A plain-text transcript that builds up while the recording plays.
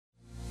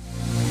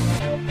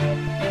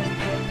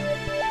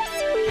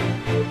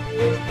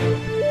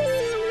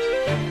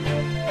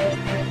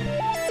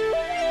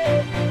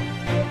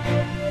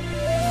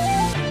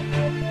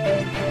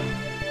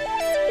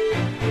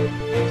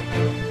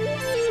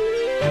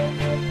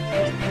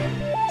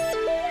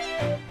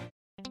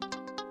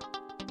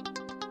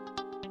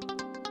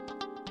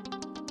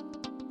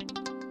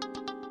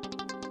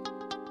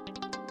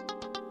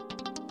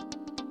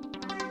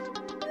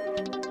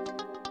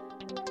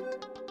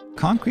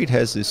Concrete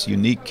has this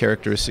unique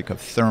characteristic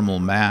of thermal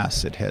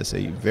mass. It has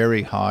a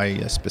very high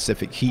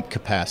specific heat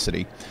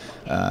capacity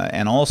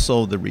and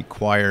also the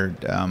required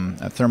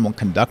thermal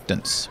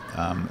conductance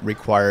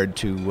required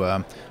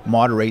to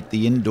moderate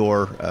the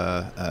indoor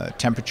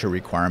temperature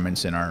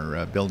requirements in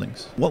our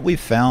buildings. What we've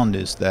found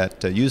is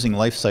that using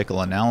life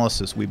cycle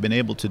analysis, we've been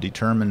able to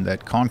determine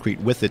that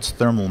concrete, with its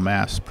thermal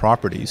mass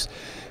properties,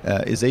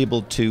 is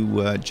able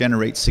to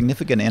generate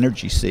significant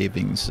energy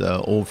savings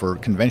over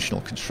conventional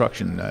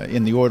construction,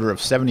 in the order of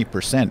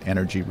 70%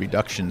 energy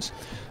reductions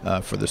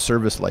for the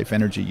service life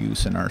energy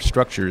use in our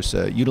structures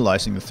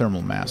utilizing the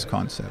thermal mass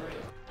concept.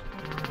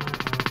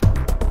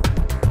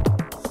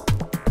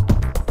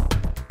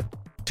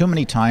 Too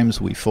many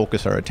times we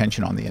focus our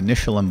attention on the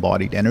initial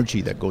embodied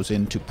energy that goes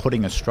into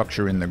putting a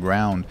structure in the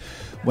ground,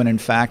 when in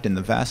fact, in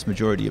the vast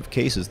majority of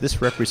cases,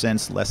 this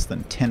represents less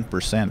than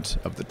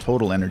 10% of the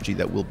total energy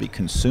that will be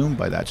consumed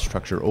by that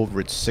structure over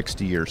its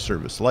 60-year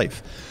service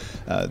life.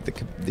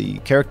 The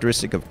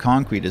characteristic of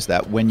concrete is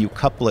that when you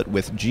couple it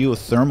with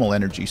geothermal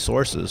energy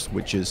sources,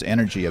 which is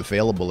energy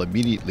available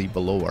immediately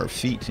below our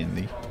feet in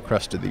the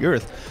crust of the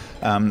earth,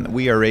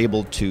 we are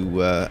able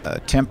to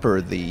temper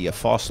the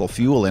fossil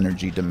fuel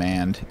energy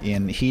demand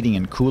in heating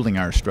and cooling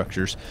our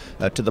structures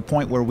to the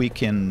point where we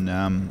can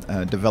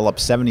develop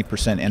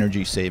 70%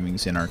 energy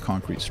savings in our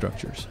concrete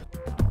structures.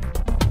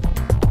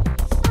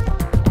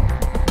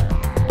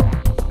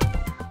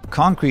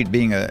 Concrete,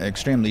 being an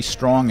extremely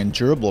strong and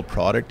durable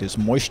product, is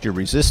moisture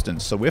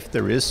resistant. So if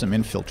there is some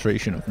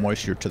infiltration of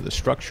moisture to the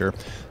structure,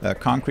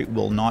 concrete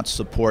will not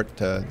support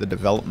the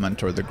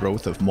development or the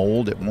growth of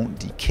mold. It won't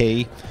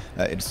decay.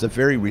 It's a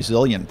very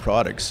resilient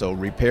product, so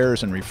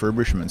repairs and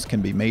refurbishments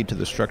can be made to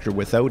the structure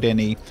without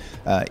any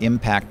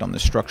impact on the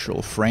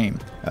structural frame.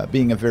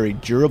 Being a very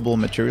durable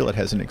material, it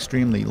has an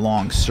extremely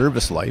long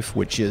service life,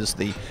 which is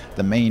the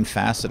main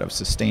facet of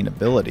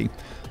sustainability.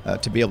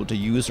 To be able to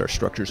use our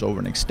structures over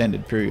an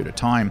extended period of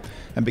time.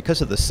 And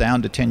because of the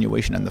sound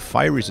attenuation and the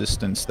fire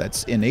resistance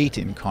that's innate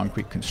in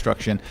concrete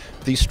construction,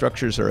 these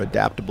structures are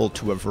adaptable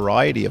to a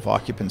variety of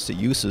occupancy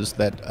uses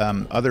that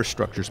other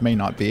structures may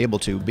not be able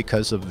to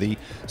because of the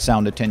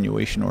sound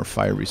attenuation or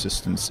fire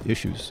resistance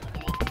issues.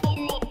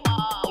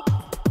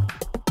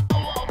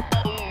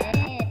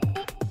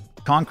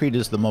 Concrete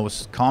is the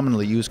most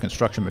commonly used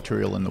construction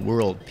material in the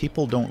world.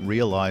 People don't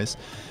realize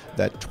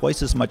that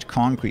twice as much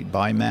concrete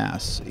by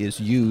mass is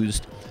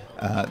used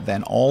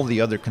than all the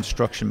other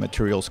construction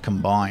materials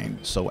combined.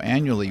 So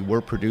annually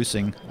we're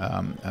producing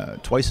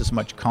twice as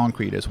much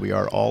concrete as we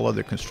are all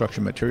other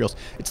construction materials.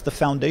 It's the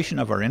foundation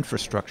of our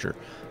infrastructure.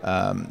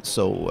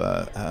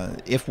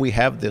 If we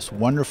have this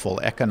wonderful,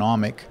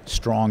 economic,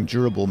 strong,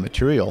 durable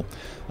material,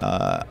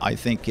 I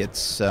think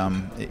it's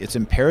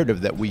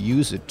imperative that we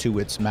use it to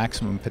its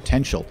maximum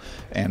potential.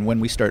 And when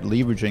we start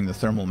leveraging the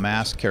thermal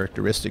mass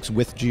characteristics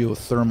with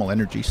geothermal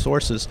energy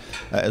sources,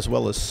 as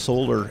well as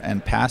solar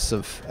and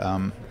passive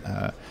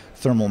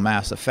thermal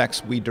mass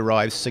effects, we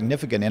derive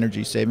significant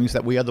energy savings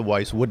that we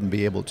otherwise wouldn't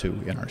be able to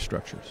in our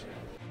structures.